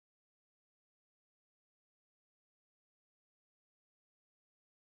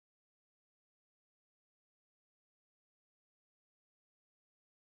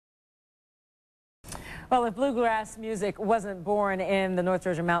Well, if bluegrass music wasn't born in the North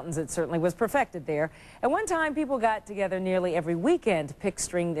Georgia mountains, it certainly was perfected there. At one time, people got together nearly every weekend to pick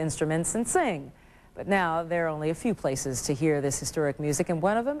stringed instruments and sing. But now there are only a few places to hear this historic music, and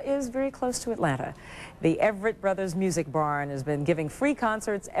one of them is very close to Atlanta. The Everett Brothers Music Barn has been giving free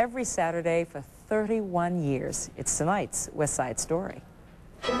concerts every Saturday for 31 years. It's tonight's West Side Story.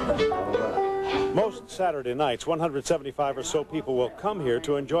 Most Saturday nights, 175 or so people will come here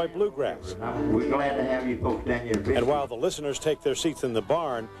to enjoy bluegrass. We're glad to have you folks down here. And while the listeners take their seats in the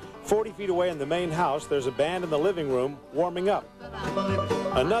barn, 40 feet away in the main house, there's a band in the living room warming up,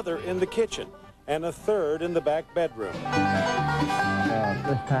 another in the kitchen, and a third in the back bedroom.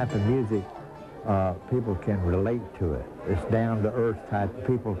 This type of music, people can relate to it. It's down-to-earth type.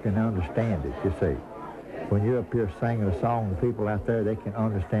 People can understand it, you see. When you're up here singing a song, the people out there, they can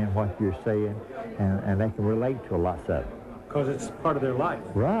understand what you're saying, and they can relate to a lot of it. Because it's part of their life.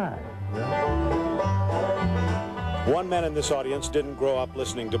 Right. One man in this audience didn't grow up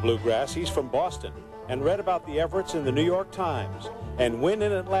listening to bluegrass. He's from Boston and read about the Everetts in the New York Times. And when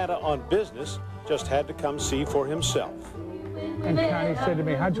in Atlanta on business, just had to come see for himself. And Connie said to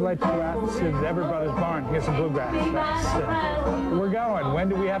me, how'd you like to go out and see the Everett Brothers Barn, hear some bluegrass? We're going. When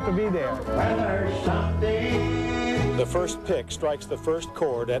do we have to be there? The first pick strikes the first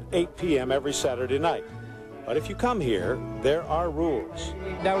chord at 8 p.m. every Saturday night. But if you come here, there are rules.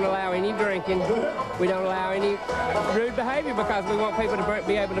 We don't allow any drinking. We don't allow any rude behavior because we want people to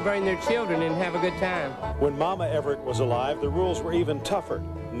be able to bring their children and have a good time. When Mama Everett was alive, the rules were even tougher.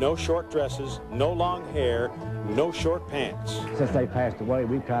 No short dresses, no long hair, no short pants. Since they passed away,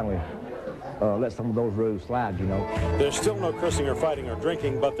 we kind of let some of those rules slide, you know. There's still no cursing or fighting or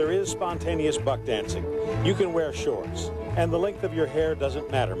drinking, but there is spontaneous buck dancing. You can wear shorts, and the length of your hair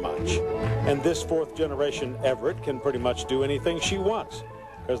doesn't matter much. And this fourth-generation Everett can pretty much do anything she wants,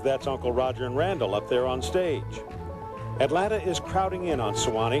 because that's Uncle Roger and Randall up there on stage. Atlanta is crowding in on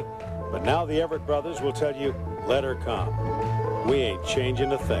Sewanee, but now the Everett brothers will tell you, let her come. We ain't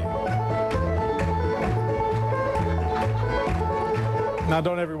changing a thing. Now,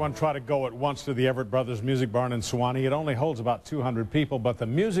 don't everyone try to go at once to the Everett Brothers Music Barn in Sewanee. It only holds about 200 people, but the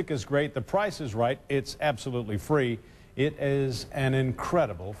music is great, the price is right, it's absolutely free. It is an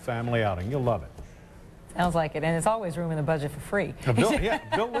incredible family outing. You'll love it. Sounds like it, and it's always room in the budget for free.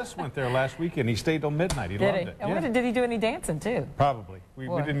 Bill List went there last weekend. He stayed till midnight. He loved it. And did he do any dancing, too? Probably. We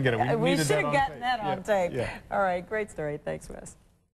didn't get it. We should have gotten tape. that on tape. Yeah. All right, great story. Thanks, Wes.